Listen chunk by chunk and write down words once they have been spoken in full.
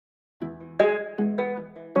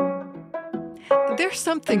There's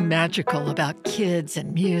something magical about kids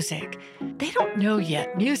and music. They don't know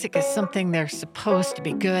yet music is something they're supposed to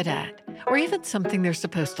be good at, or even something they're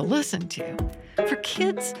supposed to listen to. For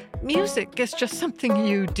kids, music is just something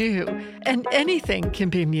you do, and anything can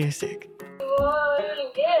be music. 1,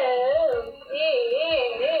 2,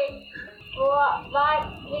 3, 4,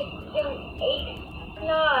 5, 6, 7, 8,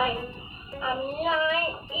 9. I'm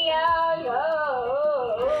 9 years old.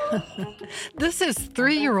 This is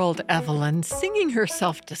 3-year-old Evelyn singing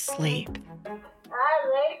herself to sleep. I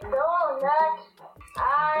like donuts.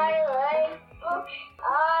 I like books.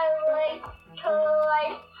 I like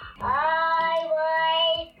toys. I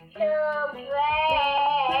like to play.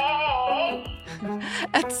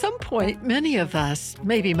 At some point, many of us,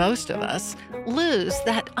 maybe most of us, lose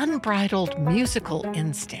that unbridled musical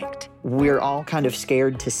instinct. We're all kind of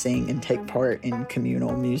scared to sing and take part in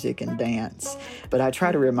communal music and dance. But I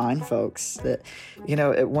try to remind folks that,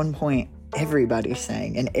 at one point, everybody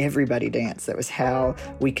sang and everybody danced. That was how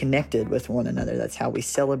we connected with one another. That's how we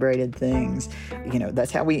celebrated things.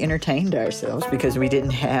 That's how we entertained ourselves, because we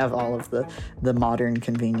didn't have all of the modern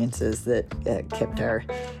conveniences that kept our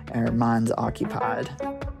minds occupied.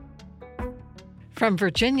 From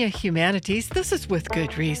Virginia Humanities, this is With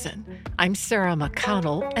Good Reason. I'm Sarah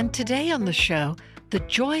McConnell, and today on the show, the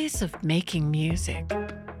joys of making music.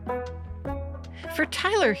 For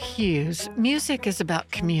Tyler Hughes, music is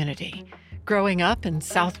about community. Growing up in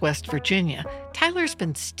Southwest Virginia, Tyler's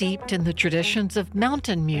been steeped in the traditions of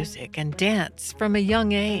mountain music and dance from a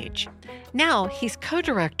young age. Now he's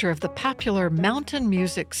co-director of the popular Mountain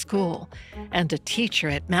Music School and a teacher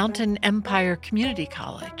at Mountain Empire Community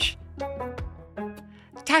College.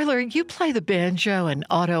 Tyler, you play the banjo and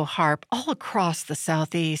auto harp all across the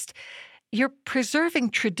Southeast. You're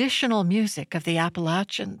preserving traditional music of the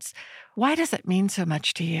Appalachians. Why does it mean so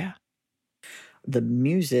much to you? The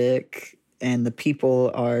music and the people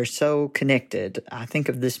are so connected. I think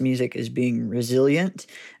of this music as being resilient,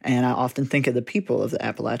 and I often think of the people of the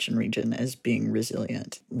Appalachian region as being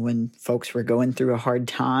resilient. When folks were going through a hard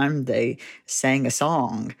time, they sang a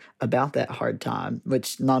song about that hard time,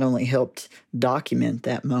 which not only helped document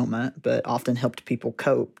that moment, but often helped people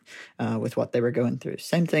cope with what they were going through.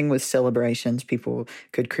 Same thing with celebrations. People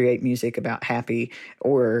could create music about happy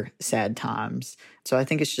or sad times. So I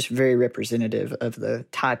think it's just very representative of the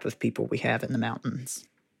type of people we have in the mountains.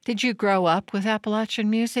 Did you grow up with Appalachian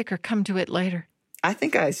music or come to it later? I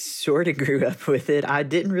think I sort of grew up with it. I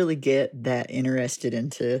didn't really get that interested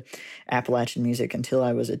into Appalachian music until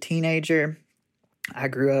I was a teenager. I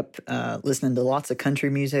grew up listening to lots of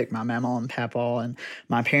country music. My mama and papa and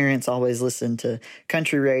my parents always listened to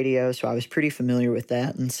country radio, so I was pretty familiar with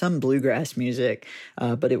that, and some bluegrass music.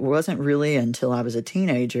 But it wasn't really until I was a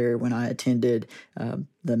teenager when I attended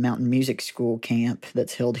the Mountain Music School camp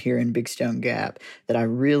that's held here in Big Stone Gap that I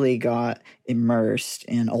really got immersed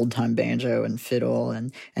in old-time banjo and fiddle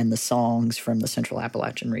and the songs from the Central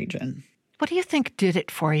Appalachian region. What do you think did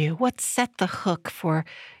it for you? What set the hook for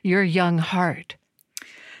your young heart?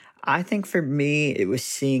 I think for me, it was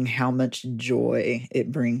seeing how much joy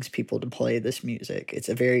it brings people to play this music. It's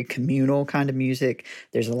a very communal kind of music.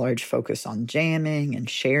 There's a large focus on jamming and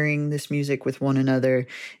sharing this music with one another.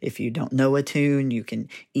 If you don't know a tune, you can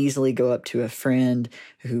easily go up to a friend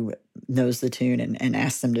who knows the tune and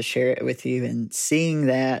ask them to share it with you. And seeing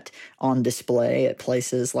that on display at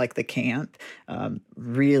places like the camp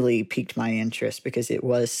really piqued my interest because it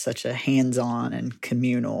was such a hands-on and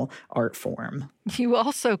communal art form. You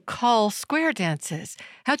also call square dances.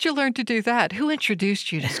 How'd you learn to do that? Who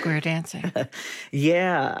introduced you to square dancing?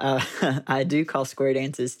 I do call square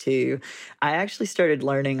dances too. I actually started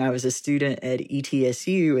learning. I was a student at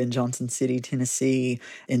ETSU in Johnson City, Tennessee,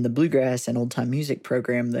 in the bluegrass and old-time music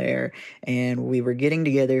program there. And we were getting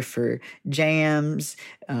together for jams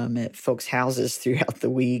at folks' houses throughout the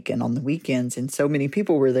week and on the weekends. And so many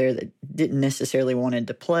people were there that didn't necessarily wanted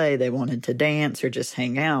to play. They wanted to dance or just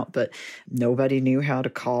hang out, but nobody knew how to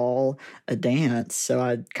call a dance. So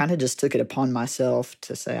I kind of just took it upon myself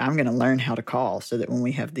to say, I'm going to learn how to call so that when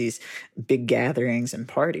we have these big gatherings and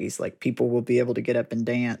parties, like people will be able to get up and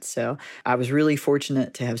dance. So I was really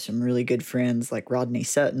fortunate to have some really good friends like Rodney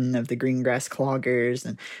Sutton of the Greengrass Cloggers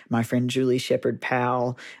and my friend Julie Shepard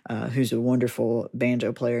Powell, who's a wonderful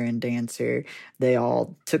banjo player and dancer. They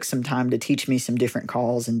all took some time to teach me some different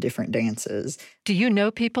calls and different dances. Do you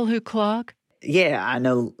know people who clog? Yeah, I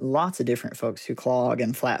know lots of different folks who clog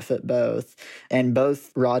and flatfoot both. And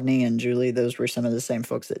both Rodney and Julie, those were some of the same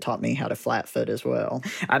folks that taught me how to flatfoot as well.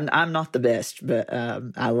 I'm not the best, but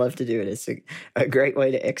I love to do it. It's a great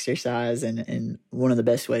way to exercise and one of the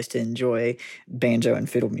best ways to enjoy banjo and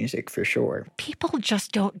fiddle music for sure. People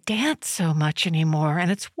just don't dance so much anymore,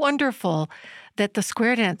 and it's wonderful that the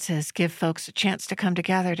square dances give folks a chance to come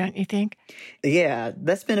together, don't you think? Yeah,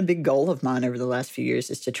 that's been a big goal of mine over the last few years,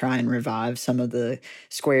 is to try and revive some of the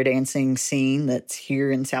square dancing scene that's here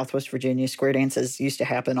in Southwest Virginia. Square dances used to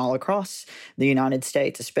happen all across the United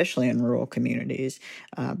States, especially in rural communities.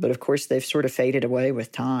 But of course, they've sort of faded away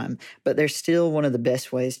with time. But they're still one of the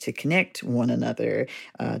best ways to connect one another,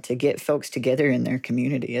 to get folks together in their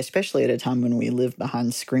community, especially at a time when we live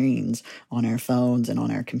behind screens on our phones and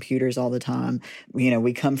on our computers all the time. You know,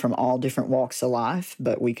 we come from all different walks of life,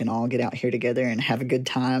 but we can all get out here together and have a good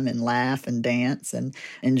time and laugh and dance and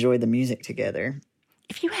enjoy the music together.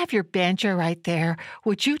 If you have your banjo right there,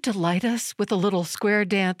 would you delight us with a little square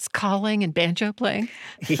dance calling and banjo playing?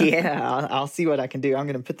 Yeah, I'll see what I can do. I'm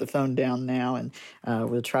going to put the phone down now, and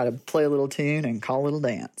we'll try to play a little tune and call a little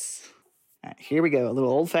dance. All right, here we go, a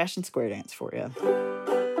little old-fashioned square dance for you.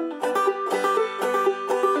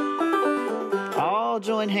 All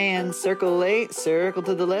join hands, circle 8, circle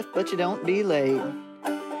to the left, but you don't be late.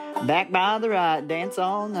 Back by the right, dance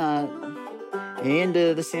all night.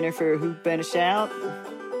 Into the center for a hoop and a shout.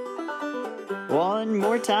 One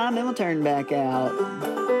more time, and we'll turn back out.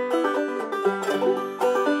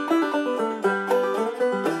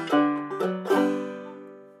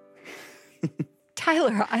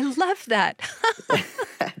 Tyler, I love that.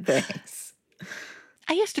 Thanks.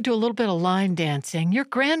 I used to do a little bit of line dancing. Your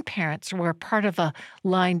grandparents were part of a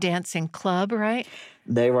line dancing club, right?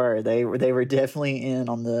 They were. They were definitely in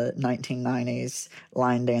on the 1990s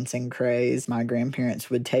line dancing craze. My grandparents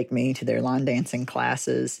would take me to their line dancing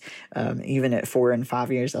classes, even at 4 and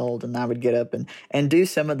 5 years old, and I would get up and do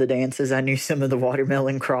some of the dances. I knew some of the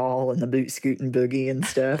watermelon crawl and the boot scoot and boogie and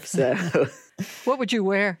stuff, so... What would you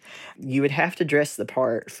wear? You would have to dress the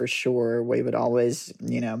part for sure. We would always,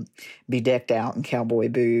 be decked out in cowboy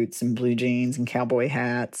boots and blue jeans and cowboy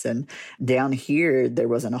hats. And down here, there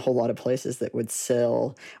wasn't a whole lot of places that would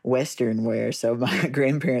sell Western wear. So my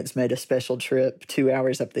grandparents made a special trip 2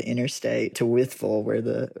 hours up the interstate to Wytheville, where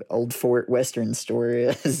the old Fort Western store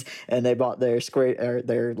is, and they bought their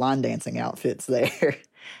line dancing outfits there.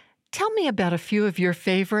 Tell me about a few of your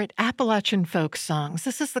favorite Appalachian folk songs.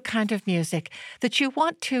 This is the kind of music that you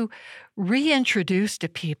want to reintroduce to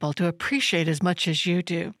people to appreciate as much as you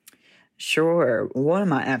do. Sure. One of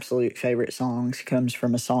my absolute favorite songs comes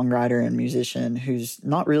from a songwriter and musician who's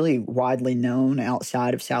not really widely known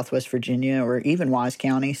outside of Southwest Virginia or even Wise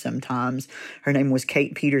County sometimes. Her name was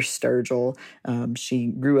Kate Peters Sturgill. She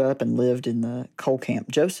grew up and lived in the coal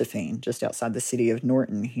camp Josephine, just outside the city of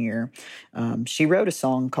Norton here. She wrote a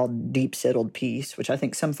song called Deep Settled Peace, which I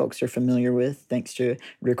think some folks are familiar with, thanks to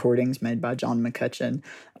recordings made by John McCutcheon.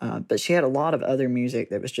 But she had a lot of other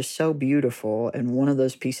music that was just so beautiful, and one of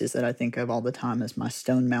those pieces that I think of all the time is My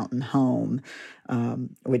Stone Mountain Home,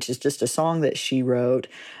 which is just a song that she wrote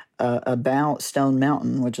about Stone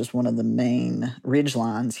Mountain, which is one of the main ridge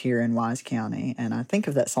lines here in Wise County. And I think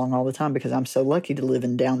of that song all the time because I'm so lucky to live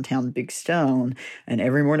in downtown Big Stone. And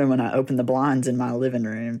every morning when I open the blinds in my living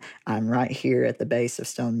room, I'm right here at the base of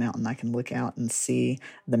Stone Mountain. I can look out and see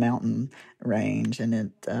the mountain range.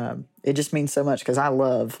 And it just means so much because I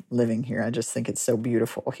love living here. I just think it's so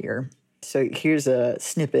beautiful here. So here's a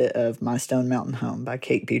snippet of My Stone Mountain Home by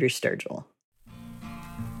Kate Peters Sturgill.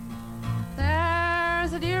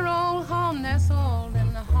 There's a dear old home nestled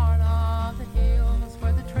in the heart of the hills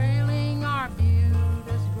where the trailing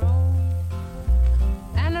arbutus grow,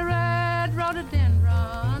 and the red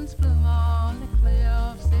rhododendrons bloom on the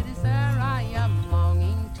cliffs. It is there I am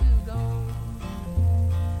longing to go.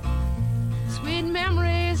 Sweet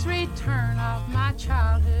memories return of my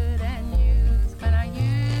childhood and youth when I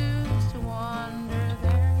used to wander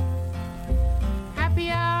there. Happy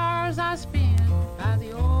hours I spent by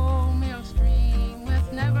the old mill stream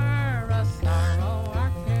with never a sorrow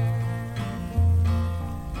or care.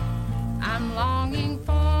 I'm longing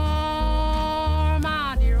for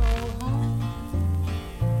my dear old home,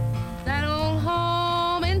 that old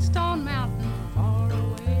home in Stone Mountain far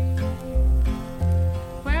away,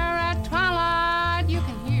 where at twilight you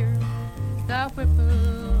can hear the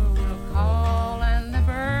whippoorwill call and the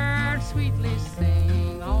birds sweetly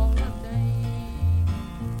sing all the day.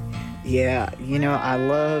 Yeah, I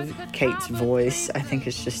love Kate's voice. I think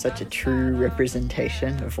it's just such a true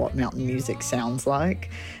representation of what mountain music sounds like.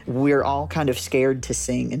 We're all kind of scared to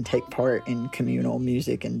sing and take part in communal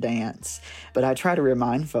music and dance. But I try to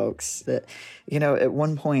remind folks that, at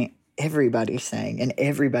one point, everybody sang and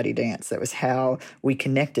everybody danced. That was how we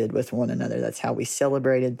connected with one another. That's how we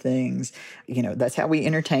celebrated things. That's how we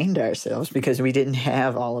entertained ourselves, because we didn't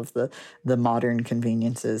have all of the modern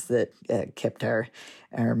conveniences that kept our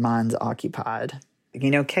minds occupied.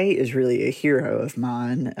 Kate is really a hero of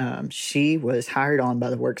mine. She was hired on by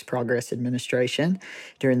the Works Progress Administration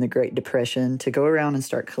during the Great Depression to go around and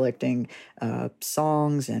start collecting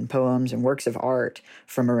songs and poems and works of art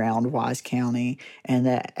from around Wise County. And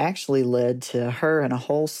that actually led to her and a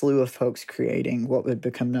whole slew of folks creating what would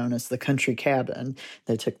become known as the Country Cabin.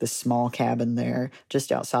 They took this small cabin there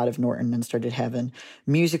just outside of Norton and started having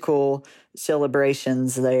musical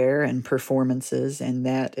celebrations there and performances, and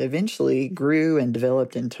that eventually grew and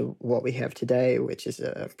developed into what we have today, which is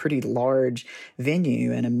a pretty large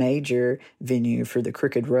venue and a major venue for the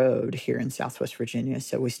Crooked Road here in Southwest Virginia.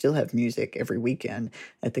 So we still have music every weekend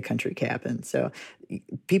at the Country Cabin. So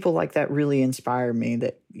people like that really inspire me,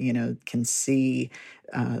 that can see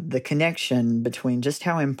the connection between just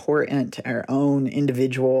how important our own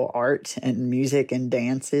individual art and music and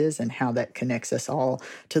dance is, and how that connects us all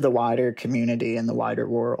to the wider community and the wider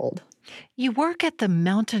world. You work at the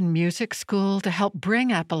Mountain Music School to help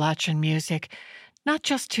bring Appalachian music, not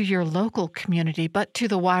just to your local community, but to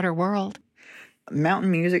the wider world.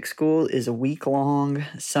 Mountain Music School is a week-long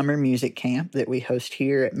summer music camp that we host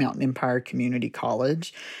here at Mountain Empire Community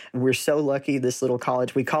College. We're so lucky, this little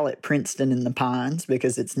college. We call it Princeton in the Pines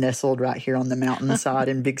because it's nestled right here on the mountainside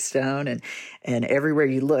in Big Stone. And everywhere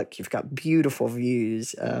you look, you've got beautiful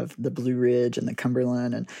views of the Blue Ridge and the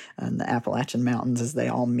Cumberland and the Appalachian Mountains as they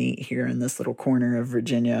all meet here in this little corner of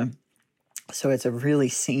Virginia. So it's a really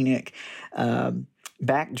scenic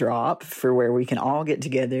backdrop for where we can all get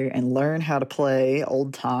together and learn how to play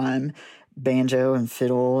old-time banjo and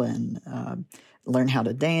fiddle, and learn how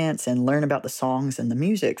to dance and learn about the songs and the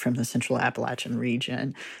music from the Central Appalachian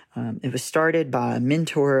region. It was started by a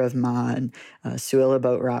mentor of mine, Suella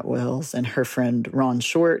Boatwright Wells, and her friend Ron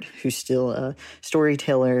Short, who's still a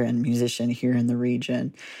storyteller and musician here in the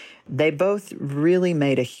region. They both really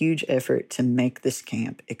made a huge effort to make this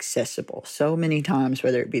camp accessible. So many times,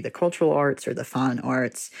 whether it be the cultural arts or the fine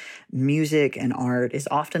arts, music and art is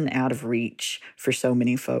often out of reach for so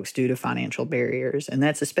many folks due to financial barriers. And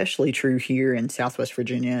that's especially true here in Southwest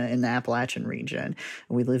Virginia in the Appalachian region.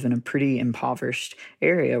 We live in a pretty impoverished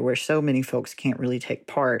area where so many folks can't really take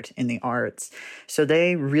part in the arts. So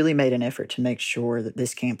they really made an effort to make sure that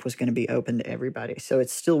this camp was going to be open to everybody. So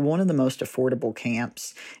it's still one of the most affordable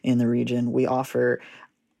camps in the region. We offer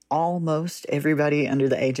almost everybody under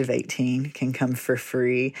the age of 18 can come for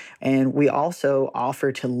free. And we also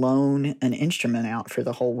offer to loan an instrument out for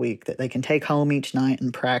the whole week that they can take home each night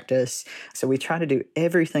and practice. So we try to do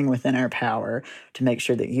everything within our power to make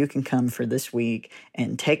sure that you can come for this week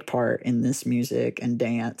and take part in this music and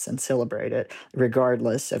dance and celebrate it,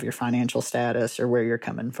 regardless of your financial status or where you're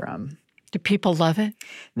coming from. Do people love it?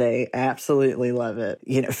 They absolutely love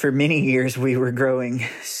it. For many years, we were growing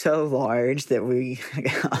so large that we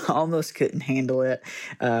almost couldn't handle it.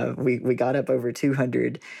 We got up over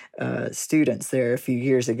 200 students there a few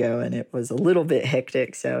years ago, and it was a little bit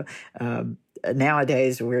hectic. So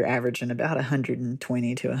nowadays, we're averaging about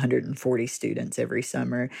 120 to 140 students every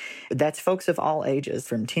summer. That's folks of all ages,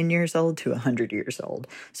 from 10 years old to 100 years old.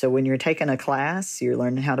 So when you're taking a class, you're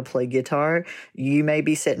learning how to play guitar, you may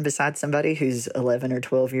be sitting beside somebody who's 11 or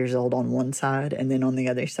 12 years old on one side, and then on the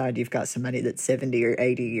other side, you've got somebody that's 70 or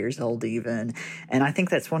 80 years old even. And I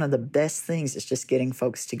think that's one of the best things, is just getting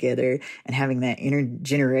folks together and having that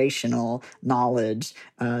intergenerational knowledge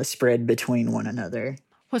spread between one another.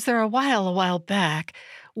 Was there a while back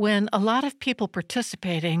when a lot of people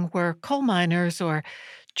participating were coal miners or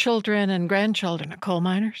children and grandchildren of coal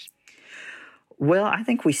miners? Well, I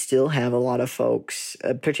think we still have a lot of folks,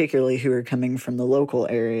 particularly who are coming from the local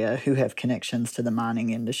area, who have connections to the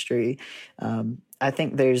mining industry. I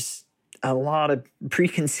think there's a lot of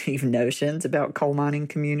preconceived notions about coal mining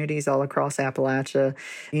communities all across Appalachia.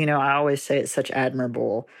 I always say it's such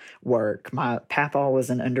admirable work. My papa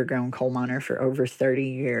was an underground coal miner for over 30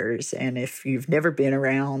 years. And if you've never been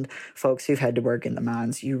around folks who've had to work in the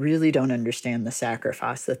mines, you really don't understand the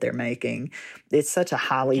sacrifice that they're making. It's such a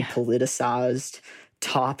highly politicized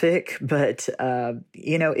topic, but,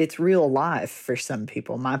 it's real life for some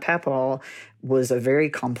people. My papa was a very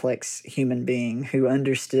complex human being who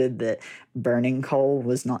understood that burning coal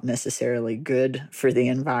was not necessarily good for the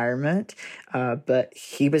environment, but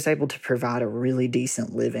he was able to provide a really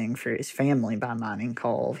decent living for his family by mining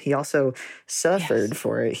coal. He also suffered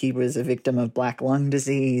for it. He was a victim of black lung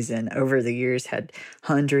disease and over the years had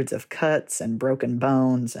hundreds of cuts and broken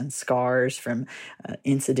bones and scars from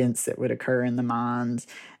incidents that would occur in the mines.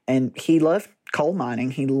 And he loved coal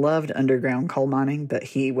mining. He loved underground coal mining, but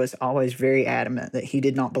he was always very adamant that he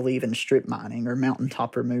did not believe in strip mining or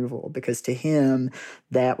mountaintop removal because to him,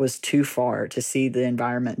 that was too far. To see the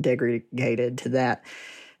environment degraded to that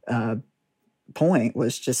point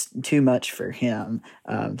was just too much for him.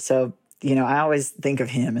 I always think of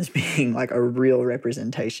him as being like a real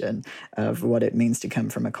representation of what it means to come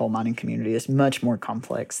from a coal mining community. It's much more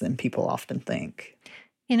complex than people often think.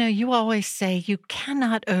 You always say you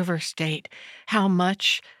cannot overstate how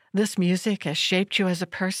much this music has shaped you as a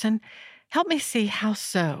person. Help me see how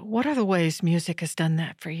so. What are the ways music has done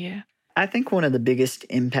that for you? I think one of the biggest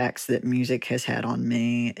impacts that music has had on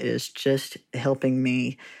me is just helping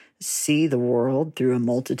me see the world through a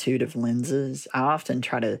multitude of lenses. I often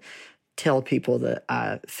try to tell people that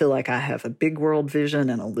I feel like I have a big world vision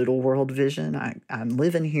and a little world vision. I'm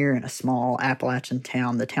living here in a small Appalachian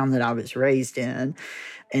town, the town that I was raised in,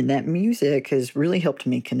 and that music has really helped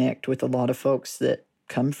me connect with a lot of folks that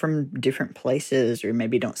come from different places or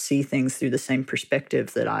maybe don't see things through the same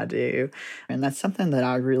perspective that I do. And that's something that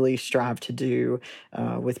I really strive to do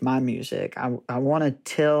with my music. I want to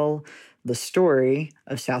tell the story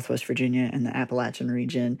of Southwest Virginia and the Appalachian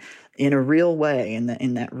region in a real way,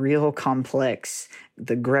 in that real complex,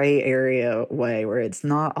 the gray area way where it's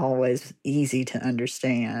not always easy to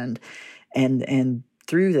understand. And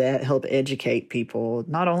through that, help educate people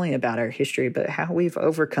not only about our history, but how we've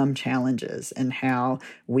overcome challenges and how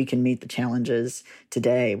we can meet the challenges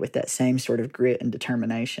today with that same sort of grit and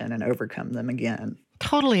determination and overcome them again.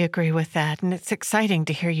 Totally agree with that, and it's exciting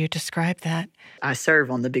to hear you describe that. I serve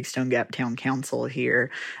on the Big Stone Gap Town Council here,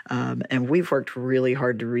 and we've worked really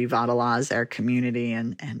hard to revitalize our community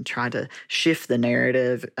and try to shift the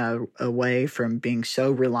narrative away from being so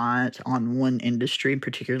reliant on one industry,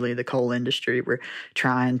 particularly the coal industry. We're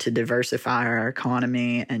trying to diversify our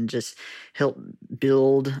economy and just help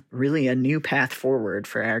build really a new path forward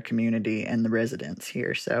for our community and the residents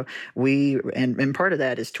here. So and part of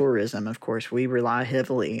that is tourism, of course. We rely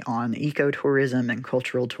heavily on ecotourism and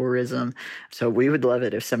cultural tourism. So we would love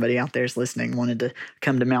it if somebody out there is listening wanted to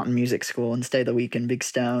come to Mountain Music School and stay the week in Big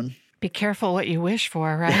Stone. Be careful what you wish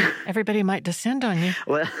for, right? Everybody might descend on you.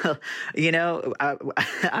 Well,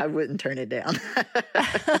 I wouldn't turn it down.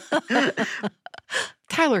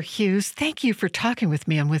 Tyler Hughes, thank you for talking with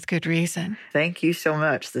me and With Good Reason. Thank you so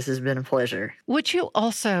much. This has been a pleasure. Would you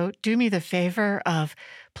also do me the favor of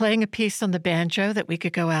playing a piece on the banjo that we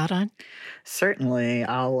could go out on? Certainly.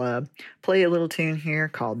 I'll play a little tune here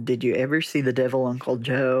called Did You Ever See the Devil, Uncle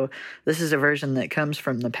Joe? This is a version that comes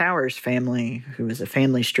from the Powers family, who is a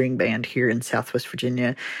family string band here in Southwest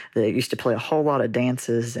Virginia that used to play a whole lot of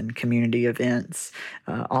dances and community events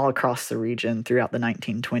all across the region throughout the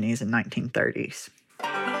 1920s and 1930s. All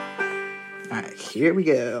right, here we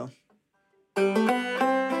go.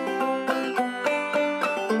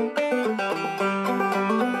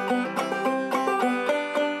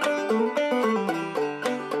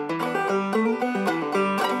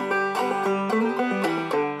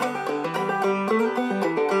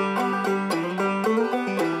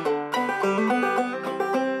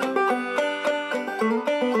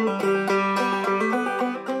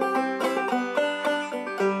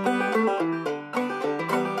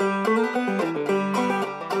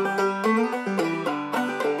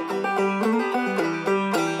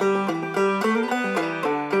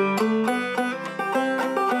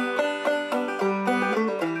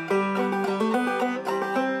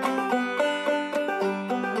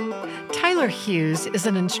 Hughes is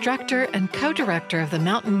an instructor and co-director of the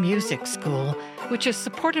Mountain Music School, which is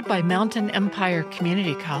supported by Mountain Empire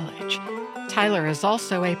Community College. Tyler is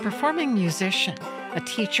also a performing musician, a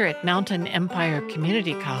teacher at Mountain Empire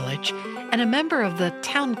Community College, and a member of the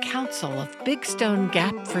Town Council of Big Stone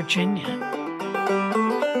Gap, Virginia.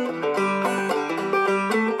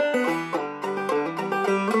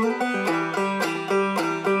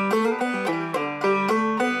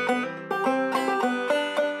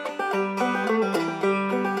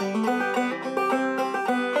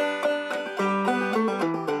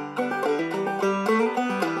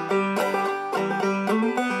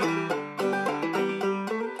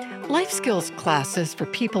 Life skills classes for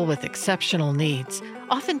people with exceptional needs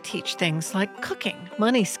often teach things like cooking,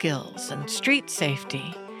 money skills, and street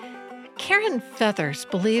safety. Karen Feathers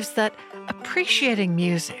believes that Appreciating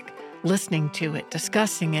music, listening to it,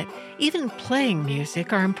 discussing it, even playing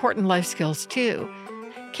music are important life skills too.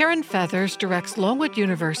 Karen Feathers directs Longwood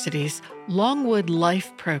University's Longwood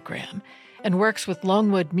Life program and works with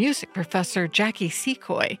Longwood music professor Jackie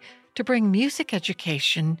Secoy to bring music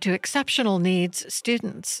education to exceptional needs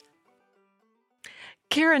students.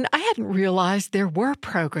 Karen, I hadn't realized there were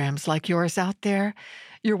programs like yours out there.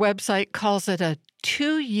 Your website calls it a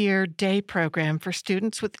 2-year day program for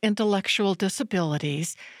students with intellectual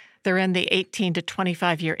disabilities. They're in the 18 to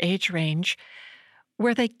 25-year age range,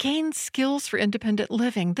 where they gain skills for independent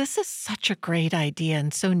living. This is such a great idea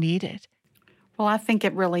and so needed. Well, I think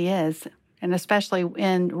it really is, and especially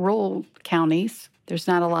in rural counties, there's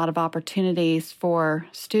not a lot of opportunities for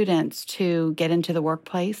students to get into the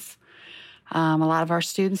workplace. A lot of our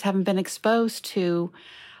students haven't been exposed to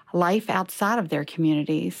life outside of their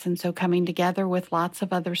communities, and so coming together with lots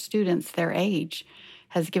of other students their age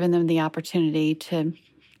has given them the opportunity to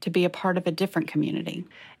be a part of a different community.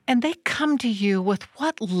 And they come to you with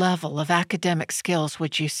what level of academic skills,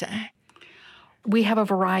 would you say? We have a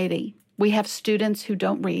variety. We have students who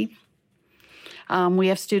don't read. We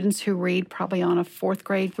have students who read probably on a 4th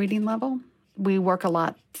grade reading level. We work a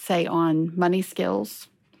lot, say, on money skills.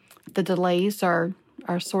 The delays are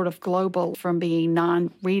sort of global, from being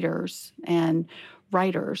non-readers and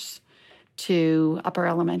writers to upper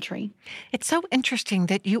elementary. It's so interesting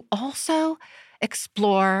that you also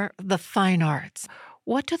explore the fine arts.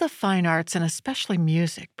 What do the fine arts, and especially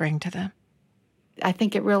music, bring to them? I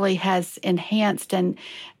think it really has enhanced and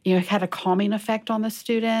had a calming effect on the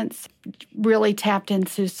students, really tapped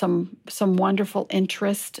into some wonderful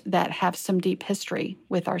interests that have some deep history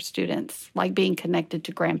with our students, like being connected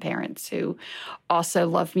to grandparents who also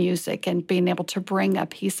love music and being able to bring a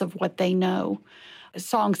piece of what they know,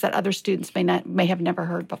 songs that other students may have never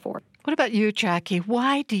heard before. What about you, Jackie?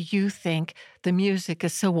 Why do you think the music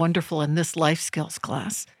is so wonderful in this life skills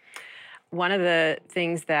class? One of the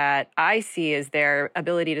things that I see is their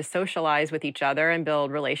ability to socialize with each other and build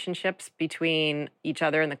relationships between each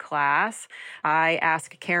other in the class. I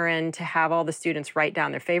ask Karen to have all the students write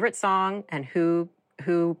down their favorite song and who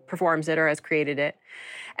performs it or has created it.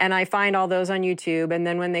 And I find all those on YouTube. And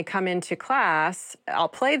then when they come into class, I'll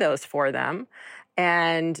play those for them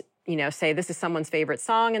and say this is someone's favorite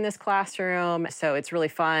song in this classroom. So it's really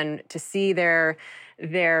fun to see their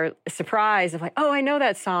surprise of like, oh, I know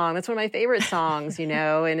that song. That's one of my favorite songs,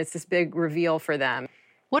 and it's this big reveal for them.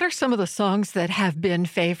 What are some of the songs that have been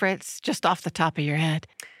favorites just off the top of your head?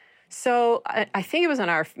 So I think it was on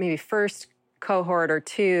our maybe first cohort or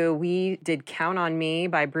two, we did Count on Me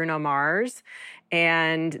by Bruno Mars.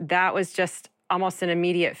 And that was just almost an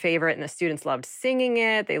immediate favorite, and the students loved singing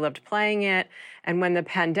it. They loved playing it. And when the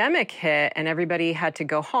pandemic hit and everybody had to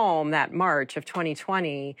go home that March of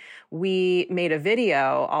 2020, we made a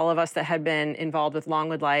video, all of us that had been involved with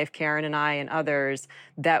Longwood Life, Karen and I and others,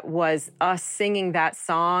 that was us singing that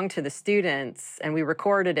song to the students. And we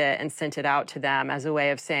recorded it and sent it out to them as a way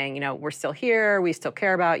of saying, we're still here, we still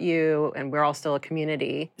care about you, and we're all still a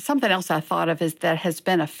community. Something else I thought of is that has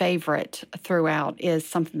been a favorite throughout is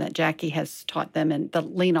something that Jackie has taught them, and the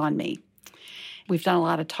Lean on Me. We've done a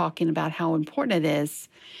lot of talking about how important it is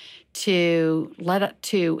to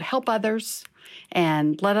help others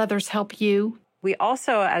and let others help you. We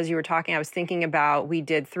also, as you were talking, I was thinking about, we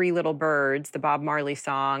did Three Little Birds, the Bob Marley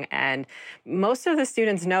song, and most of the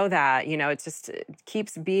students know that, it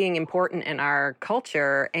keeps being important in our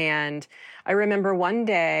culture. And I remember one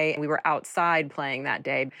day we were outside playing that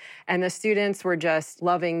day, and the students were just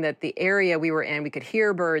loving that the area we were in, we could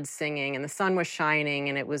hear birds singing and the sun was shining,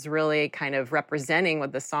 and it was really kind of representing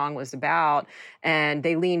what the song was about. And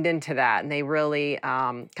they leaned into that, and they really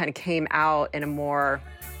kind of came out in a more,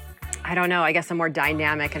 a more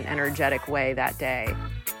dynamic and energetic way that day.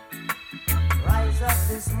 Rise up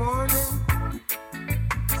this morning,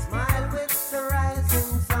 smile with the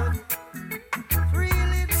rising sun. Three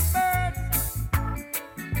little birds,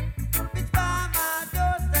 pitch by my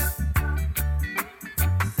doorstep,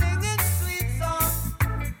 singing sweet songs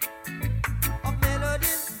of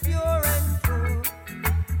melodies pure and true,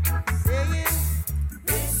 saying,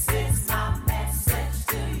 this is my message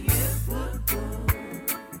to you.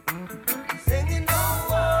 Singing, don't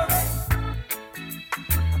worry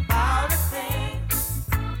about a thing,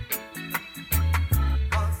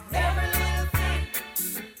 'cause every little thing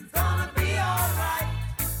is gonna be all right.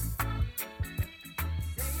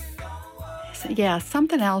 Singing, don't worry. Yeah,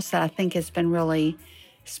 something else that I think has been really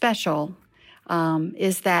special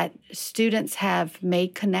is that students have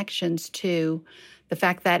made connections to the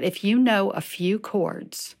fact that if you know a few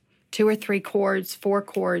chords, 2 or 3 chords, 4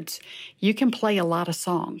 chords, you can play a lot of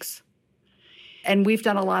songs. And we've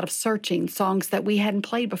done a lot of searching, songs that we hadn't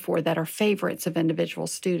played before that are favorites of individual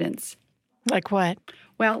students. Like what?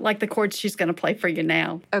 Well, like the chords she's going to play for you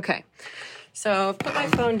now. Okay. So I've put my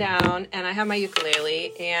phone down and I have my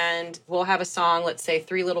ukulele and we'll have a song, let's say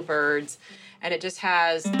Three Little Birds, and it just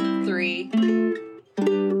has three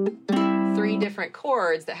different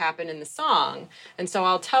chords that happen in the song. And so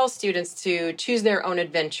I'll tell students to choose their own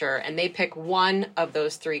adventure and they pick one of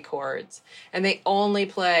those three chords and they only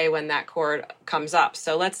play when that chord comes up.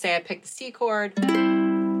 So let's say I pick the C chord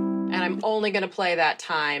and I'm only going to play that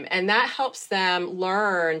time. And that helps them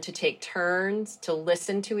learn to take turns, to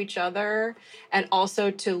listen to each other, and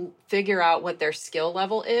also to figure out what their skill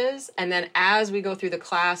level is. And then as we go through the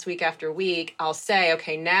class week after week, I'll say,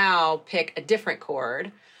 okay, now pick a different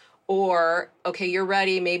chord. Or, okay, you're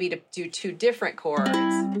ready maybe to do two different chords.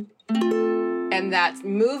 And that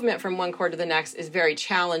movement from one chord to the next is very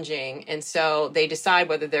challenging. And so they decide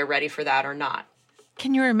whether they're ready for that or not.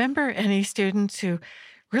 Can you remember any students who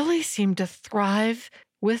really seemed to thrive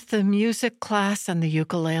with the music class and the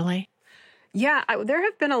ukulele? Yeah, there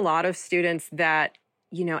have been a lot of students that,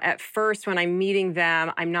 you know, at first when I'm meeting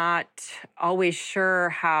them, I'm not always sure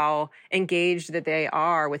how engaged that they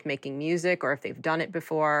are with making music or if they've done it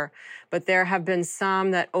before. But there have been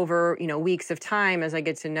some that over, you know, weeks of time, as I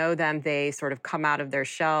get to know them, they sort of come out of their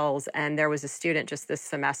shells. And there was a student just this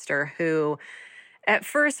semester who, at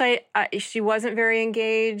first, she wasn't very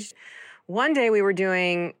engaged. One day we were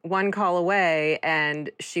doing One Call Away and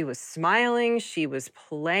she was smiling. She was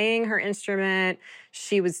playing her instrument.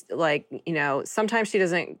 She was like, you know, sometimes she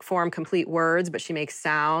doesn't form complete words, but she makes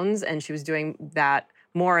sounds and she was doing that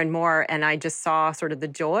more and more. And I just saw sort of the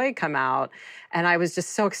joy come out. And I was just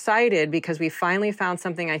so excited because we finally found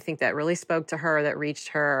something I think that really spoke to her, that reached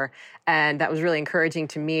her. And that was really encouraging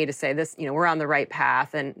to me to say this, you know, we're on the right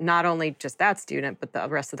path. And not only just that student, but the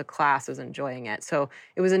rest of the class was enjoying it. So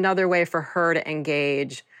it was another way for her to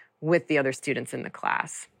engage with the other students in the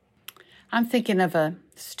class. I'm thinking of a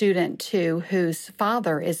student, too, whose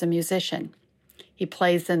father is a musician. He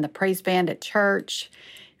plays in the praise band at church.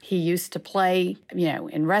 He used to play, you know,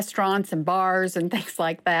 in restaurants and bars and things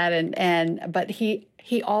like that. But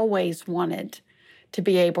he always wanted to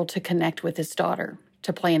be able to connect with his daughter,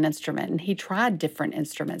 to play an instrument. And he tried different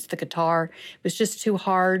instruments. The guitar was just too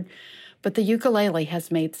hard. But the ukulele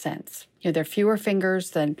has made sense. You know, there are fewer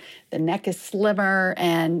fingers, the neck is slimmer,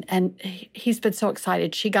 and he's been so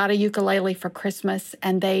excited. She got a ukulele for Christmas,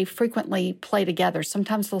 and they frequently play together.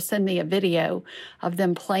 Sometimes they'll send me a video of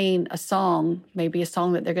them playing a song, maybe a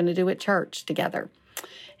song that they're going to do at church together.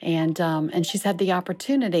 And she's had the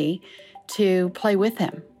opportunity to play with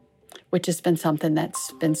him, which has been something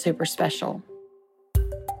that's been super special.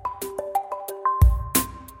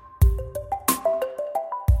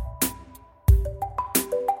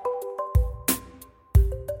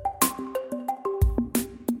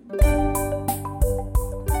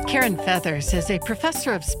 Karen Feathers is a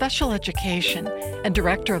professor of special education and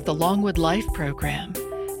director of the Longwood Life program,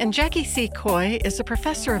 and Jackie Secoy is a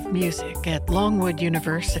professor of music at Longwood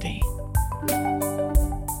University.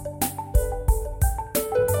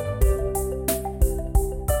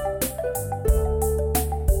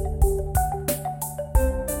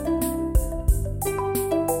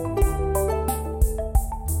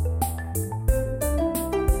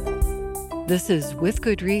 This is With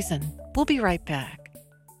Good Reason. We'll be right back.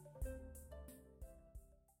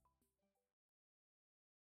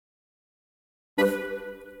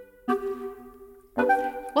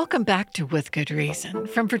 Welcome back to With Good Reason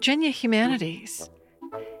from Virginia Humanities.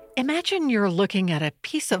 Imagine you're looking at a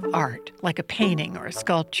piece of art, like a painting or a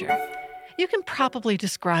sculpture. You can probably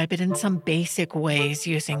describe it in some basic ways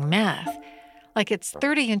using math, like it's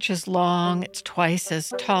 30 inches long, it's twice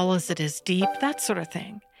as tall as it is deep, that sort of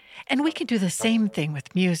thing. And we can do the same thing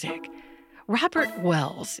with music. Robert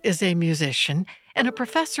Wells is a musician and a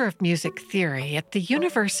professor of music theory at the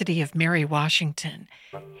University of Mary Washington,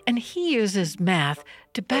 and he uses math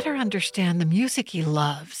to better understand the music he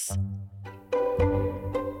loves.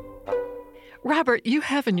 Robert, you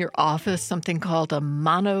have in your office something called a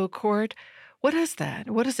monochord. What is that?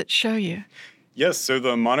 What does it show you? Yes, so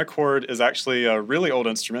the monochord is actually a really old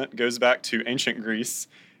instrument. It goes back to ancient Greece.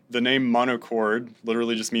 The name monochord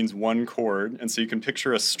literally just means one chord, and so you can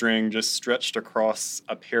picture a string just stretched across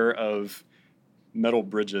a pair of metal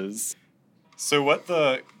bridges. So what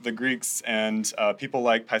the Greeks and people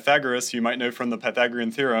like Pythagoras, who you might know from the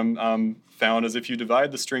Pythagorean theorem, found is if you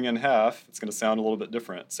divide the string in half, it's going to sound a little bit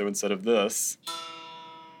different. So instead of this,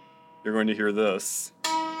 you're going to hear this.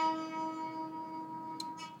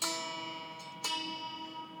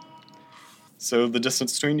 So the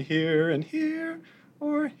distance between here and here,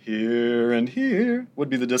 or here and here would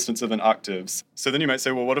be the distance of an octaves. So then you might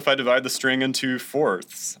say, well, what if I divide the string into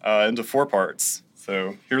fourths, into 4 parts?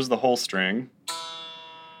 So here's the whole string,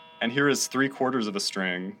 and here is 3/4 of a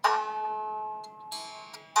string.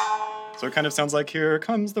 So it kind of sounds like Here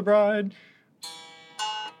Comes the Bride.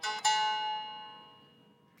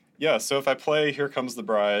 Yeah, so if I play Here Comes the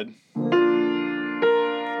Bride,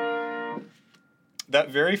 that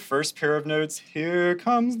very first pair of notes, Here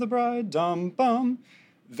Comes the Bride, dum bum,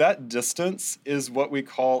 that distance is what we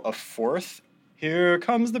call a fourth. Here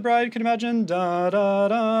comes the bride, you can imagine, da da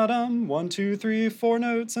da dum, 1, 2, 3, 4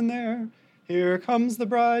 notes in there. Here comes the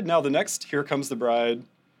bride. Now the next Here Comes the Bride.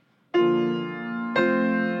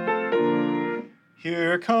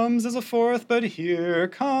 Here comes is a fourth, but here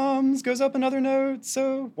comes goes up another note.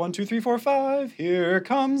 So 1, 2, 3, 4, 5. Here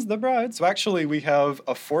comes the bride. So actually we have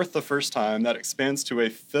a fourth the first time that expands to a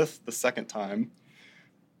fifth the second time.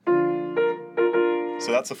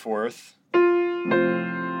 So that's a fourth.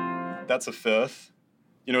 That's a fifth.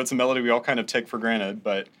 You know, it's a melody we all kind of take for granted,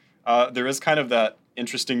 but there is kind of that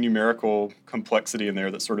interesting numerical complexity in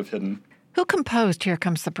there that's sort of hidden. Who composed Here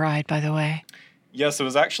Comes the Bride, by the way? Yes, it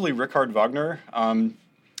was actually Richard Wagner,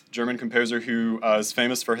 German composer who is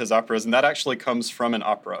famous for his operas, and that actually comes from an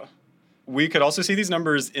opera. We could also see these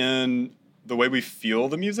numbers in the way we feel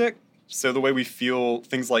the music, so the way we feel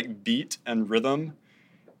things like beat and rhythm.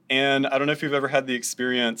 And I don't know if you've ever had the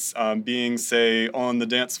experience being, say, on the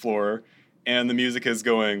dance floor, and the music is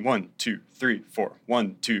going 1, 2, 3, 4,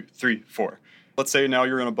 1, 2, 3, 4. Let's say now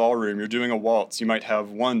you're in a ballroom, you're doing a waltz, you might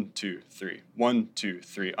have 1, 2, 3, 1, 2,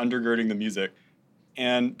 3, undergirding the music.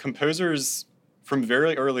 And composers from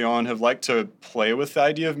very early on have liked to play with the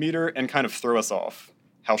idea of meter and kind of throw us off.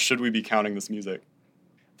 How should we be counting this music?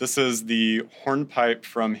 This is the hornpipe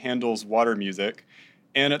from Handel's Water Music.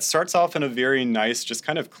 And it starts off in a very nice, just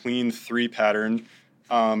kind of clean 3 pattern.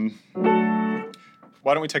 Why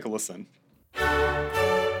don't we take a listen?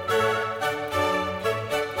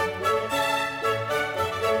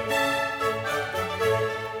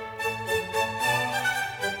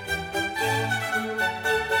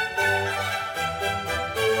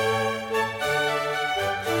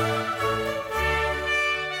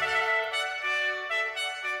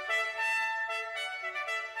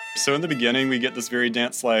 So in the beginning, we get this very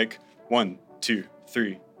dance-like 1, 2,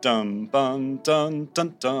 3, dum bum dun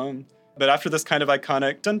dun dum. But after this kind of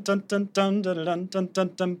iconic dun dun dun dun dun dun dun dun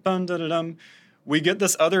dun dun dun dun, we get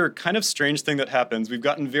this other kind of strange thing that happens. We've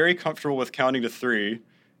gotten very comfortable with counting to 3,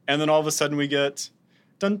 and then all of a sudden we get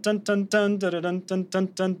dun dun dun dun dun dun dun dun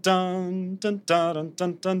dun dun dun dun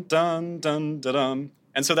dun dun dun dun dun.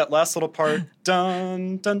 And so that last little part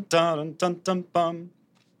dun dun dun dun dun bum.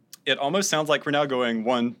 It almost sounds like we're now going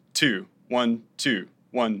 1, 2, 1, 2,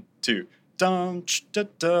 1, 2. Dum da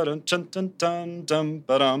da dun dun dun dun dum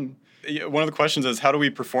ba-dum. One of the questions is, how do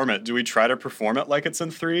we perform it? Do we try to perform it like it's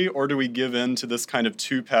in 3, or do we give in to this kind of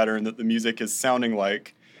 2 pattern that the music is sounding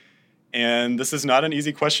like? And this is not an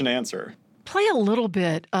easy question to answer. Play a little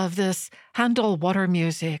bit of this Handel Water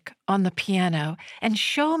Music on the piano and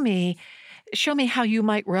show me how you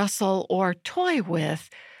might wrestle or toy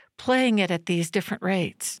with playing it at these different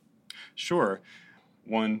rates. Sure.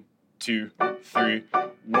 1, 2, 3,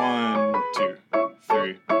 1, 2,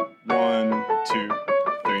 3, 1, 2,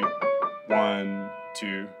 3, 1,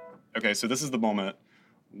 2. Okay, so this is the moment.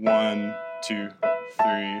 1, 2,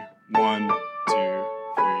 3, 1, 2,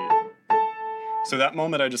 3. So that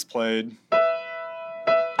moment I just played,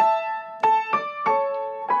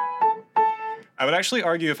 I would actually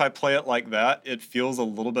argue if I play it like that, it feels a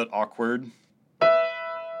little bit awkward.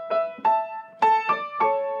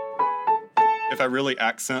 If I really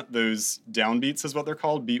accent those downbeats is what they're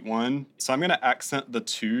called, beat 1. So I'm going to accent the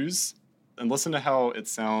 2s and listen to how it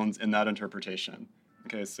sounds in that interpretation.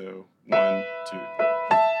 Okay, so 1, 2.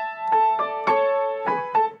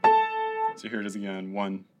 So here it is again,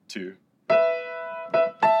 1, 2.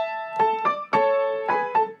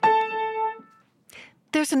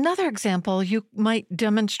 There's another example you might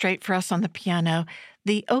demonstrate for us on the piano,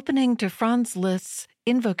 the opening to Franz Liszt's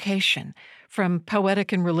Invocation from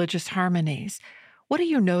Poetic and Religious Harmonies. What do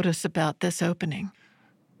you notice about this opening?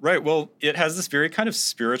 Right, well, it has this very kind of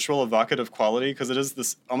spiritual, evocative quality because it is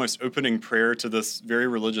this almost opening prayer to this very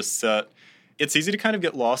religious set. It's easy to kind of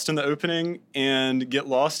get lost in the opening and get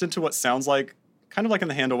lost into what sounds like, kind of like in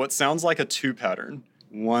the Handel, what sounds like a 2 pattern.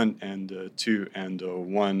 1 and a 2 and a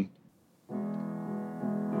 1.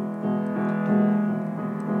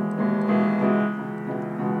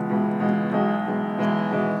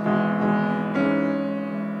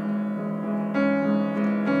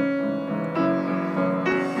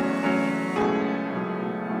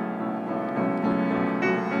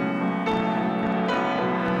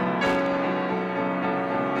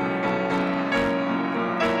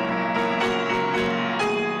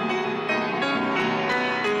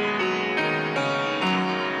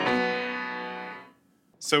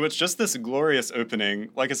 So it's just this glorious opening,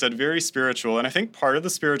 like I said, very spiritual. And I think part of the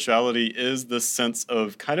spirituality is this sense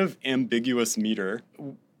of kind of ambiguous meter.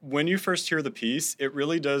 When you first hear the piece, it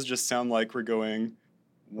really does just sound like we're going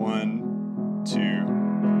 1, 2,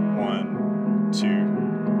 1, 2,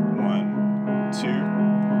 1, 2,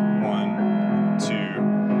 1,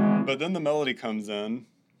 2. But then the melody comes in,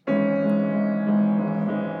 and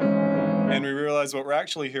we realize what we're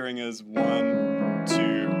actually hearing is 1, 2,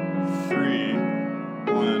 3,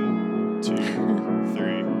 1, 2, 3,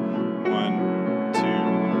 1, 2, 3.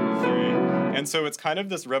 And so it's kind of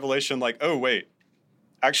this revelation like, oh, wait,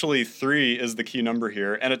 actually 3 is the key number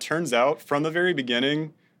here. And it turns out from the very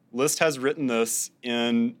beginning, Liszt has written this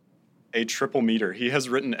in a triple meter. He has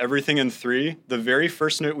written everything in 3. The very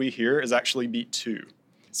first note we hear is actually beat 2.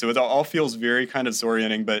 So it all feels very kind of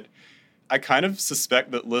disorienting, but I kind of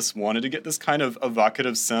suspect that Liszt wanted to get this kind of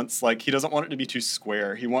evocative sense. Like, he doesn't want it to be too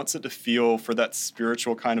square. He wants it to feel for that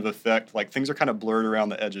spiritual kind of effect, like things are kind of blurred around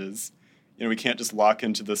the edges. You know, we can't just lock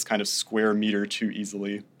into this kind of square meter too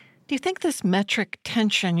easily. Do you think this metric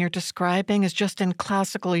tension you're describing is just in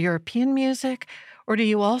classical European music, or do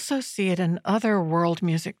you also see it in other world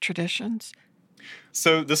music traditions?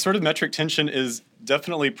 So this sort of metric tension is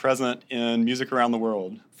definitely present in music around the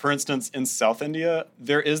world. For instance, in South India,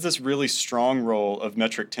 there is this really strong role of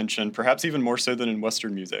metric tension, perhaps even more so than in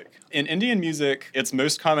Western music. In Indian music, it's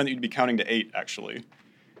most common that you'd be counting to 8, actually.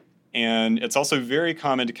 And it's also very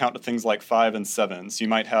common to count to things like 5 and 7. So you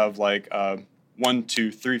might have like 1,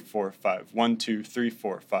 2, 3, 4, 5, 1, 2, 3,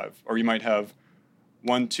 4, 5. Or you might have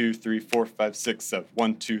 1, 2, 3, 4, 5, 6, 7,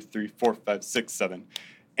 1, 2, 3, 4, 5, 6, 7.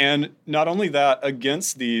 And not only that,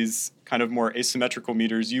 against these kind of more asymmetrical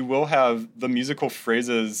meters, you will have the musical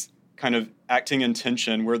phrases kind of acting in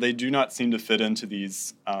tension where they do not seem to fit into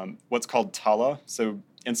these, what's called tala. So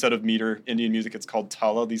instead of meter, Indian music, it's called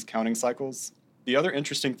tala, these counting cycles. The other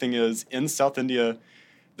interesting thing is, in South India,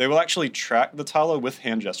 they will actually track the tala with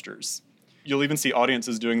hand gestures. You'll even see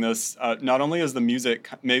audiences doing this. Not only is the music,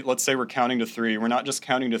 let's say we're counting to 3, we're not just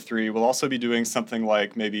counting to 3, we'll also be doing something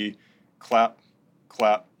like maybe clap,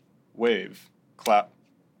 clap, wave, clap,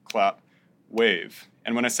 clap, wave.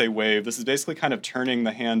 And when I say wave, this is basically kind of turning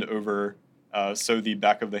the hand over so the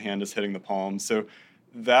back of the hand is hitting the palm. So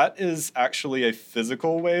that is actually a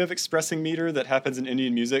physical way of expressing meter that happens in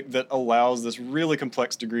Indian music that allows this really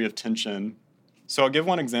complex degree of tension. So I'll give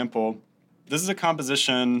one example. This is a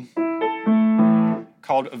composition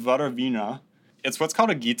called Varavina. It's what's called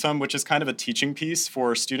a Geetam, which is kind of a teaching piece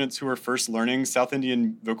for students who are first learning South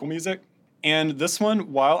Indian vocal music. And this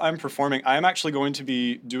one, while I'm performing, I'm actually going to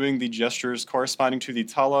be doing the gestures corresponding to the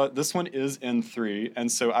tala. This one is in 3,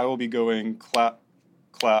 and so I will be going clap,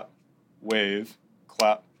 clap, wave,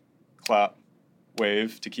 clap, clap,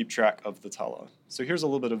 wave to keep track of the tala. So here's a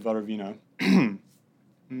little bit of Varavina.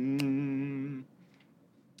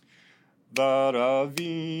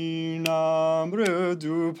 Varavina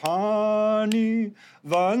mridupani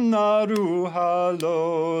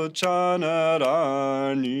vanaruhalo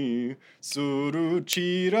chanarani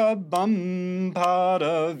suruchira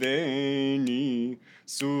bamparaveni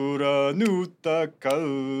suranuta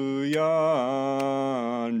kalyani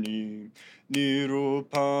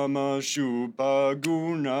nirupama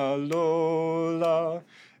shupaguna lola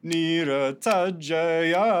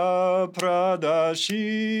Niratajaya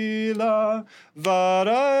Pradashila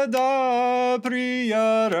Varada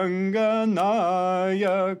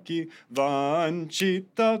Priyaranganayaki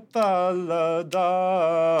Vanchita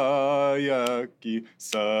Paladayaki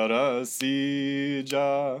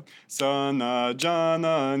Sarasija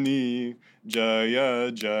Sanajanani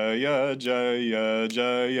Jaya Jaya Jaya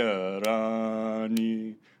Jaya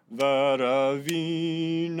Rani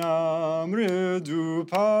Varavina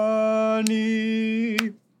mridupani.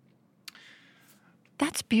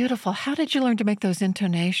 That's beautiful. How did you learn to make those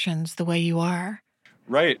intonations the way you are?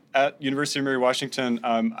 Right. At University of Mary Washington,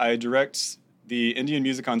 I direct the Indian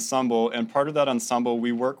Music Ensemble, and part of that ensemble,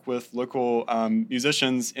 we work with local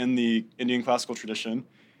musicians in the Indian classical tradition.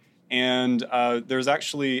 And there's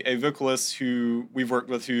actually a vocalist who we've worked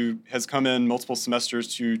with who has come in multiple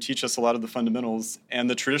semesters to teach us a lot of the fundamentals. And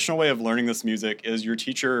the traditional way of learning this music is your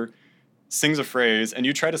teacher sings a phrase and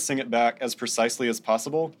you try to sing it back as precisely as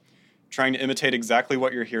possible, trying to imitate exactly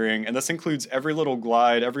what you're hearing. And this includes every little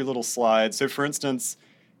glide, every little slide. So for instance,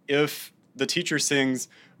 if the teacher sings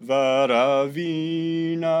Varavina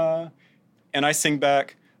and I sing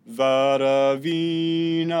back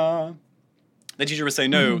Varavina, the teacher would say,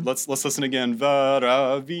 no, let's listen again,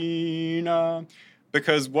 Varavina.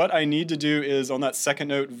 Because what I need to do is on that second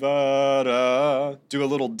note, Vara, do a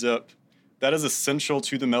little dip. That is essential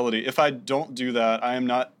to the melody. If I don't do that, I am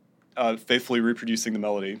not faithfully reproducing the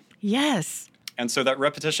melody. Yes. And so that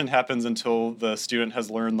repetition happens until the student has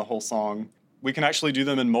learned the whole song. We can actually do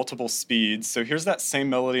them in multiple speeds. So here's that same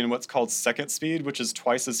melody in what's called second speed, which is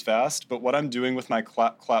twice as fast. But what I'm doing with my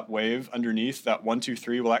clap, clap, wave underneath, that 1, 2,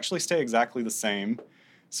 3, will actually stay exactly the same.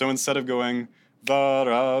 So instead of going,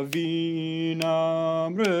 Varavina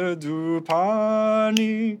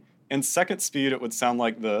mridupani, in second speed, it would sound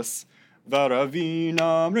like this.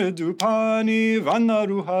 Varavina mridupani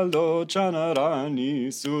vanaruhalo chanarani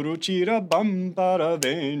suruchira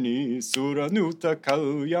bamparaveni suranuta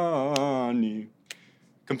kalyani.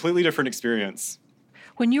 Completely different experience.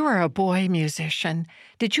 When you were a boy musician,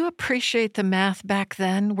 did you appreciate the math back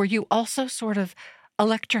then? Were you also sort of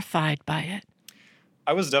electrified by it?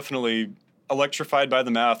 I was definitely electrified by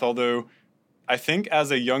the math, although I think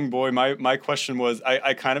as a young boy, my question was,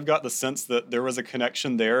 I kind of got the sense that there was a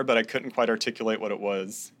connection there, but I couldn't quite articulate what it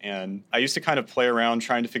was. And I used to kind of play around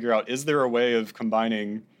trying to figure out, is there a way of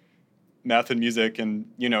combining math and music? And,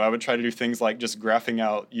 I would try to do things like just graphing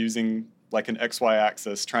out using like an XY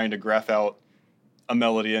axis, trying to graph out a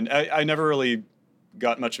melody. And I never really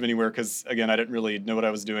got much of anywhere because, again, I didn't really know what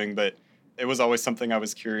I was doing, but it was always something I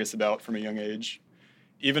was curious about from a young age.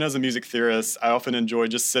 Even as a music theorist, I often enjoy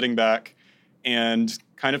just sitting back and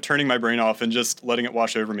kind of turning my brain off and just letting it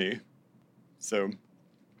wash over me. So,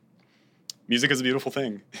 music is a beautiful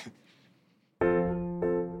thing.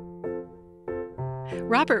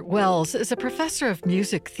 Robert Wells is a professor of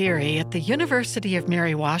music theory at the University of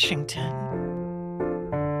Mary Washington.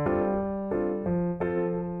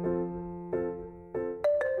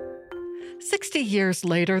 "60 years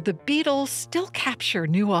later, the Beatles still capture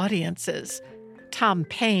new audiences. Tom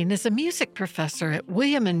Payne is a music professor at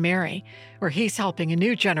William and Mary, where he's helping a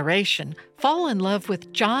new generation fall in love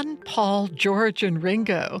with John, Paul, George, and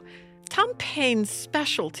Ringo. Tom Payne's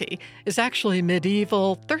specialty is actually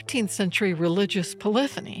medieval 13th century religious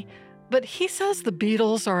polyphony, but he says the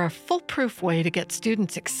Beatles are a foolproof way to get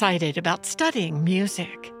students excited about studying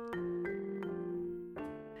music.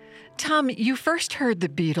 Tom, you first heard the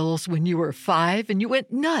Beatles when you were 5 and you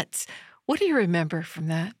went nuts. What do you remember from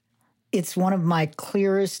that? It's one of my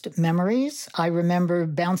clearest memories. I remember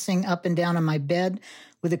bouncing up and down on my bed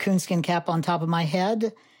with a coonskin cap on top of my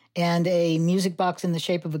head and a music box in the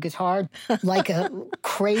shape of a guitar, like a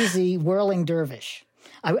crazy whirling dervish.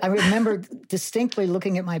 I remember distinctly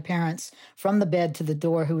looking at my parents from the bed to the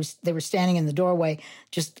door. They were standing in the doorway,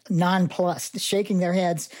 just nonplussed, shaking their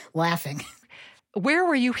heads, laughing. Where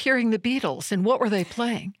were you hearing the Beatles, and what were they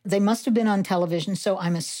playing? They must have been on television, so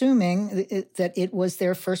I'm assuming that it was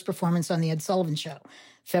their first performance on The Ed Sullivan Show,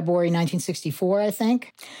 February 1964, I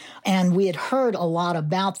think. And we had heard a lot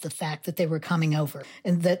about the fact that they were coming over,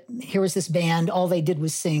 and that here was this band, all they did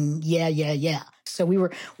was sing, yeah, yeah, yeah. So we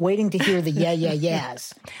were waiting to hear the yeah, yeah,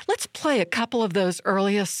 yeahs. Let's play a couple of those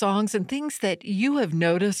earliest songs and things that you have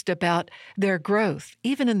noticed about their growth,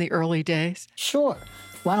 even in the early days. Sure.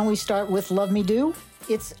 Why don't we start with Love Me Do?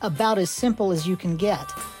 It's about as simple as you can get.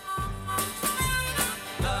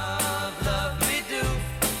 Love, love me do.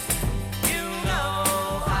 You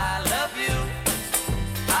know I love you.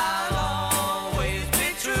 I'll always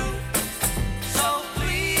be true. So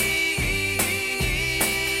please,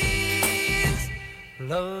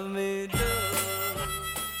 love me do.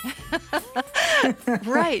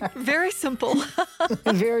 Right. Very simple.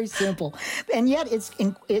 Very simple. And yet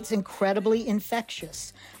it's incredibly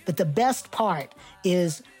infectious. But the best part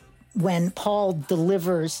is when Paul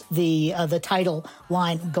delivers the title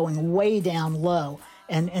line going way down low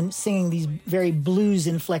and singing these very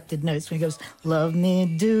blues-inflected notes when he goes, love me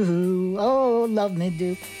do, oh, love me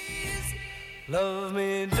do. Love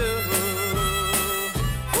me do.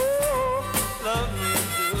 Oh, love me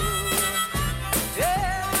do.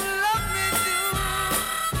 Yeah, love me do.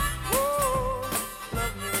 Oh,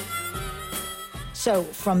 love me do. So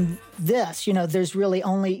from this, there's really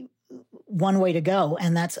only one way to go,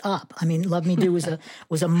 and that's up. I mean, Love Me Do was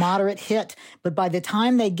a moderate hit, but by the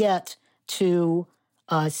time they get to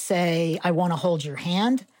say, I Want to Hold Your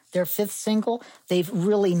Hand, their 5th single, they've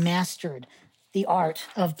really mastered the art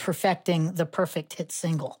of perfecting the perfect hit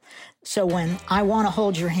single. So when I Want to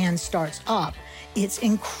Hold Your Hand starts up, it's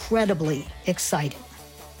incredibly exciting.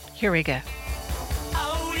 Here we go.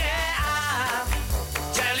 Oh yeah, I'll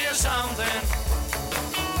tell you something.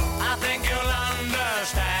 I think you'll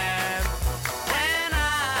understand when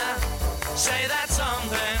I say that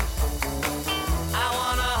something. I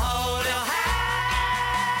wanna hold your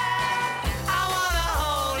hand. I wanna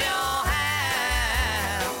hold your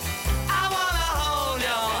hand. I wanna hold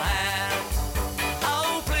your hand.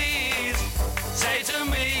 Oh please, say to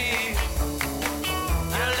me,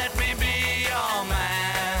 let me be your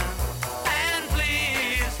man.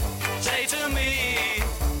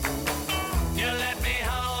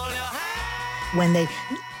 When they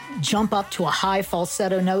jump up to a high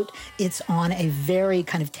falsetto note, it's on a very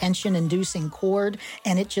kind of tension-inducing chord,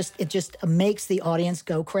 and it just makes the audience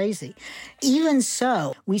go crazy. Even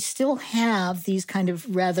so, we still have these kind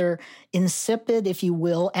of rather insipid, if you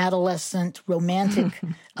will, adolescent, romantic,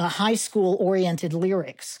 high school-oriented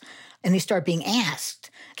lyrics. And they start being asked,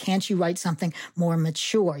 can't you write something more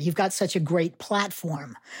mature? You've got such a great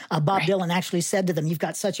platform. Bob Dylan actually said to them, you've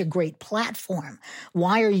got such a great platform.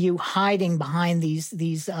 Why are you hiding behind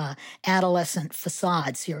these adolescent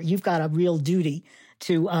facades here? You've got a real duty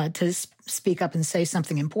to speak up and say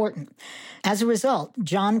something important. As a result,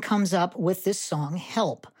 John comes up with this song,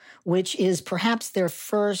 Help, which is perhaps their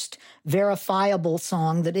first verifiable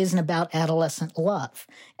song that isn't about adolescent love.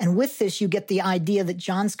 And with this, you get the idea that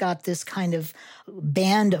John's got this kind of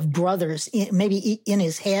band of brothers, maybe in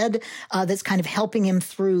his head, that's kind of helping him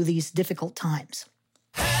through these difficult times.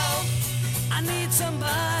 Help, I need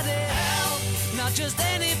somebody. Help, not just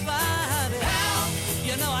anybody. Help,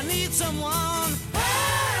 you know I need someone.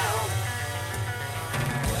 Help,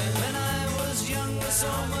 when I was younger,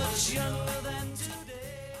 so much younger than today.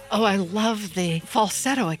 Oh, I love the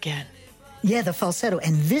falsetto again. Yeah, the falsetto.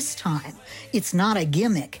 And this time, it's not a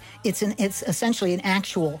gimmick. It's essentially an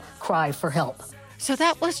actual cry for help. So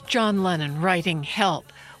that was John Lennon writing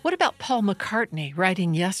Help. What about Paul McCartney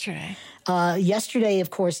writing Yesterday? Yesterday, of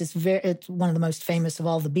course, it's one of the most famous of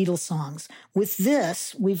all the Beatles songs. With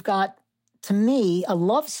this, we've got, to me, a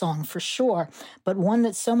love song for sure, but one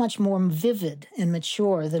that's so much more vivid and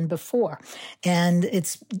mature than before. And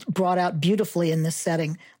it's brought out beautifully in this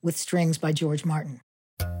setting with strings by George Martin.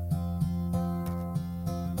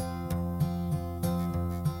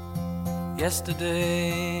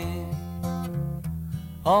 Yesterday,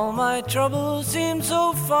 all my troubles seem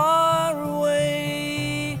so far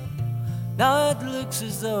away. Now it looks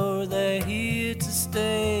as though they're here to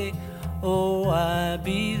stay. Oh, I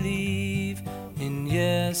believe in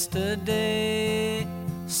yesterday.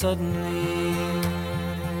 Suddenly,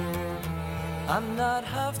 I'm not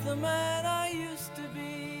half the man I used to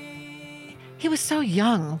be. He was so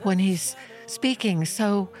young when he's speaking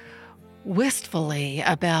so wistfully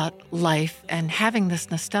about life and having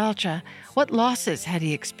this nostalgia. What losses had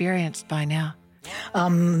he experienced by now?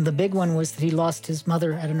 The big one was that he lost his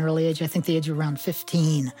mother at an early age, I think the age of around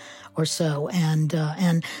 15 or so.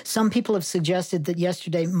 And some people have suggested that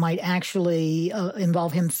Yesterday might actually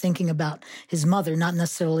involve him thinking about his mother, not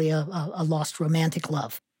necessarily a lost romantic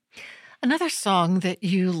love. Another song that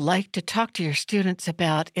you like to talk to your students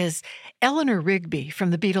about is Eleanor Rigby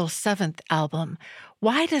from the Beatles' 7th album.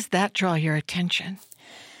 Why does that draw your attention?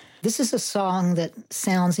 This is a song that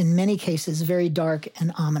sounds, in many cases, very dark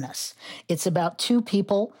and ominous. It's about two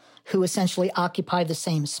people who essentially occupy the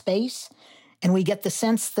same space, and we get the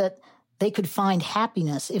sense that they could find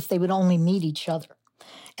happiness if they would only meet each other.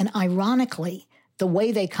 And ironically, the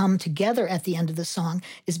way they come together at the end of the song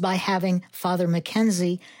is by having Father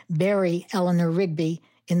Mackenzie bury Eleanor Rigby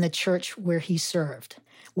in the church where he served,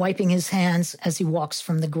 wiping his hands as he walks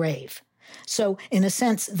from the grave. So, in a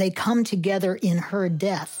sense, they come together in her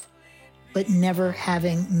death, but never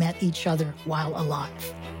having met each other while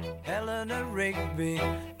alive. Eleanor Rigby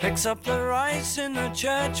picks up the rice in the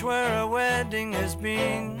church where a wedding has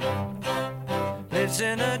been. Lives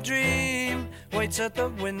in a dream, waits at the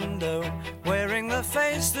window, wearing the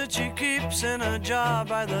face that she keeps in a jar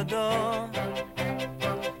by the door.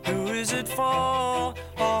 Who is it for? All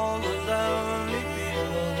the lonely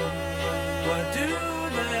people. Where do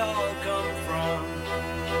they all come from?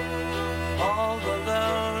 All the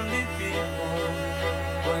lonely people.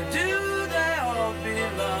 Where do they all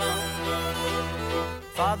belong?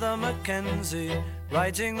 Father Mackenzie,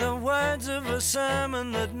 writing the words of a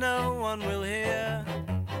sermon that no one will hear.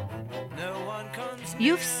 No one comes near.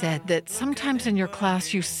 You've said that sometimes in your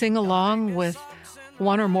class you sing along with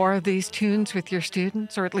one or more of these tunes with your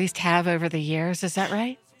students, or at least have over the years. Is that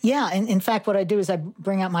right? Yeah, and in fact, what I do is I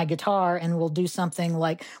bring out my guitar and we'll do something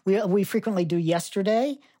like, we frequently do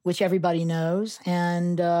Yesterday, which everybody knows,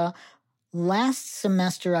 and last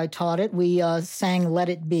semester I taught it, we sang Let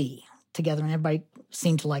It Be together, and everybody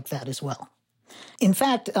seemed to like that as well. In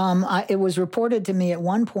fact, it was reported to me at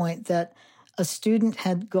one point that a student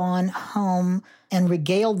had gone home and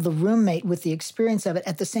regaled the roommate with the experience of it.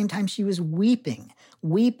 At the same time, she was weeping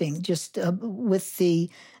just with the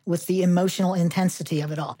emotional intensity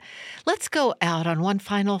of it all. Let's go out on one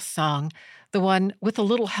final song, the one With a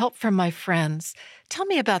Little Help from My Friends. Tell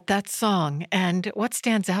me about that song and what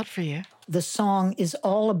stands out for you. The song is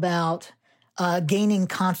all about gaining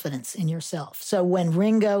confidence in yourself. So when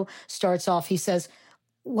Ringo starts off, he says,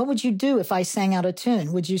 "What would you do if I sang out a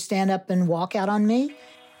tune? Would you stand up and walk out on me?"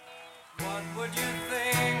 What would you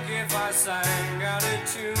think if I sang out a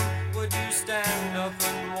tune? Would you stand up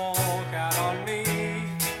and walk out on me?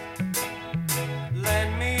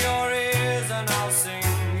 Lend me your ears and I'll sing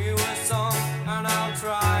you a song, and I'll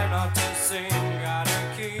try not to sing out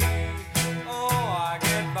of key. Oh, I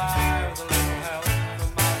get by with a little help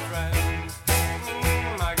from my friends.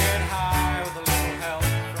 I get high with a little help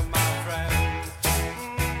from my friends.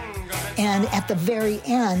 And at the very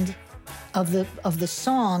end of the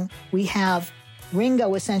song, we have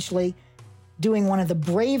Ringo essentially doing one of the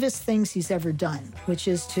bravest things he's ever done, which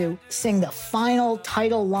is to sing the final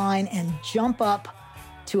title line and jump up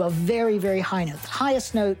to a very, very high note, the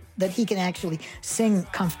highest note that he can actually sing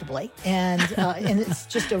comfortably. And it's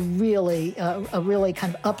just a really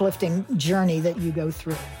kind of uplifting journey that you go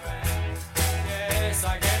through. Yes,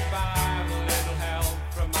 I get by with a little help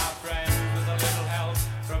from my friends, with a little help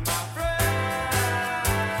from my friends.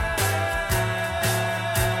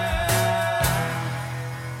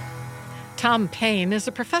 Tom Payne is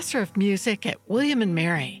a professor of music at William &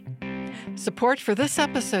 Mary. Support for this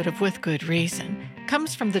episode of With Good Reason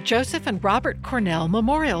comes from the Joseph and Robert Cornell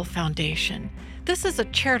Memorial Foundation. This is a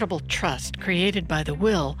charitable trust created by the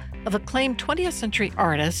will of acclaimed 20th century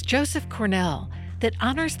artist Joseph Cornell that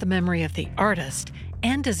honors the memory of the artist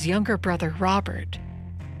and his younger brother Robert.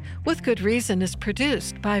 With Good Reason is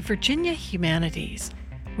produced by Virginia Humanities,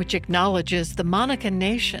 which acknowledges the Monacan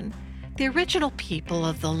Nation, the original people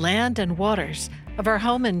of the land and waters of our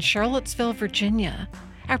home in Charlottesville, Virginia.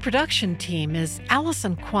 Our production team is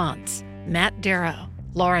Allison Quantz, Matt Darrow,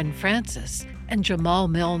 Lauren Francis, and Jamal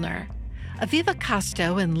Milner. Aviva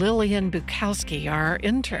Costo and Lillian Bukowski are our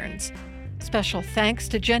interns. Special thanks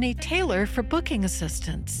to Jenny Taylor for booking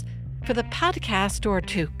assistance. For the podcast or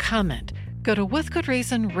to comment, go to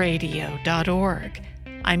withgoodreasonradio.org.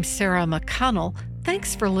 I'm Sarah McConnell.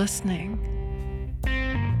 Thanks for listening.